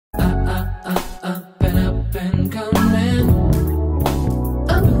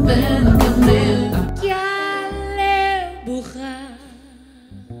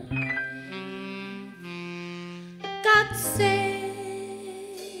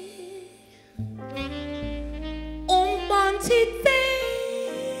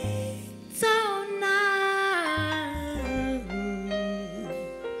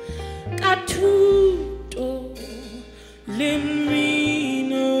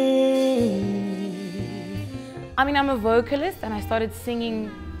I mean, I'm a vocalist and I started singing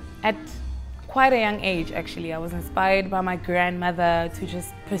at quite a young age, actually. I was inspired by my grandmother to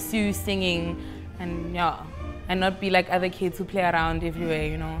just pursue singing and not be like other kids who play around everywhere,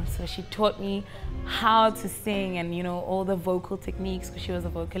 you know. So she taught me how to sing and, you know, all the vocal techniques because she was a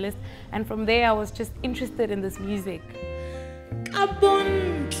vocalist. And from there, I was just interested in this music.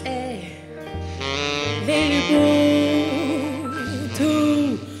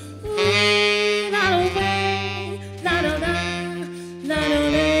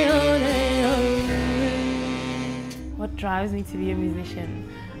 What drives me to be a musician?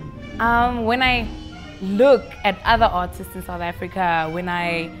 When I look at other artists in South Africa, when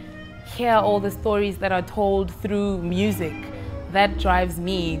I hear all the stories that are told through music, that drives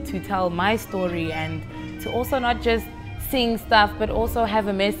me to tell my story and to also not just sing stuff but also have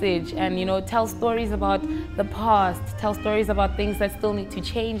a message and, you know, tell stories about the past, tell stories about things that still need to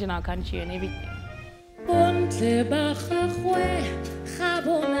change in our country and everything.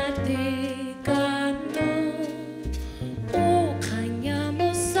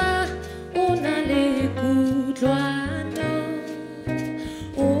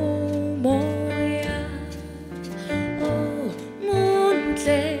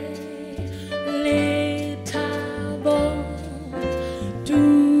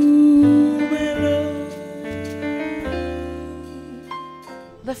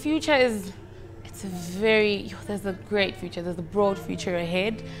 The future is, there's a great future, there's a broad future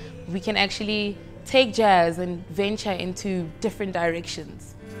ahead. We can actually take jazz and venture into different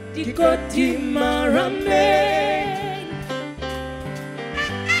directions.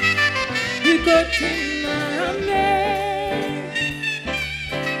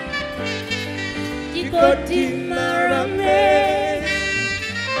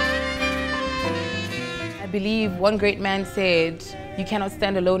 I believe one great man said, you cannot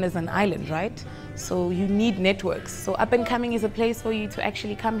stand alone as an island, right? So you need networks. So Up and Coming is a place for you to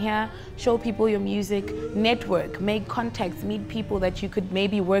actually come here, show people your music, network, make contacts, meet people that you could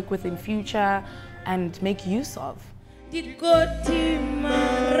maybe work with in future and make use of.